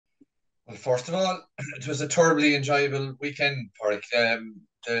Well, first of all, it was a thoroughly enjoyable weekend, Park.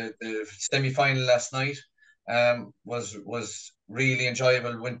 The semi final last night was really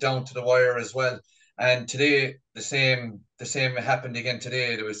enjoyable. Went down to the wire as well. And today, the same happened again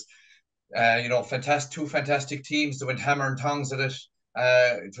today. There was fantastic two fantastic teams that went hammer and tongs at it.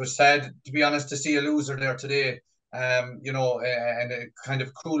 It was sad, to be honest, to see a loser there today. And a kind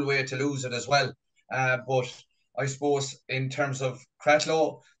of cruel way to lose it as well. But I suppose in terms of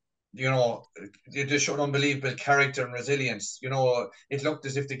Cratloe, they just showed unbelievable character and resilience. It looked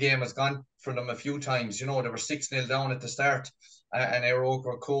as if the game was gone for them a few times. They were 6-0 down at the start, and Aero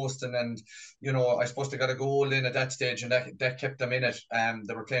were coasting. And, I suppose they got a goal in at that stage, and that kept them in it.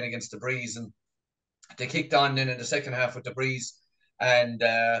 They were playing against the Breeze, and they kicked on then in the second half with the Breeze. And,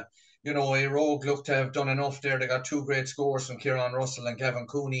 Aero looked to have done enough there. They got two great scores from Kieran Russell and Gavin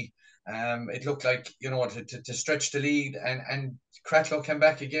Cooney. It looked like, to stretch the lead, and Cratloe came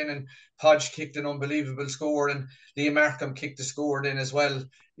back again, and Podge kicked an unbelievable score, and Liam Markham kicked the score in as well,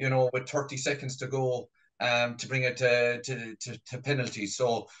 with 30 seconds to go, to bring it to penalties.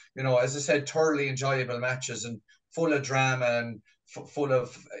 So, as I said, thoroughly enjoyable matches and full of drama and full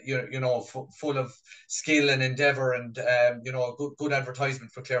of full of skill and endeavour, and good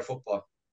advertisement for Clare football.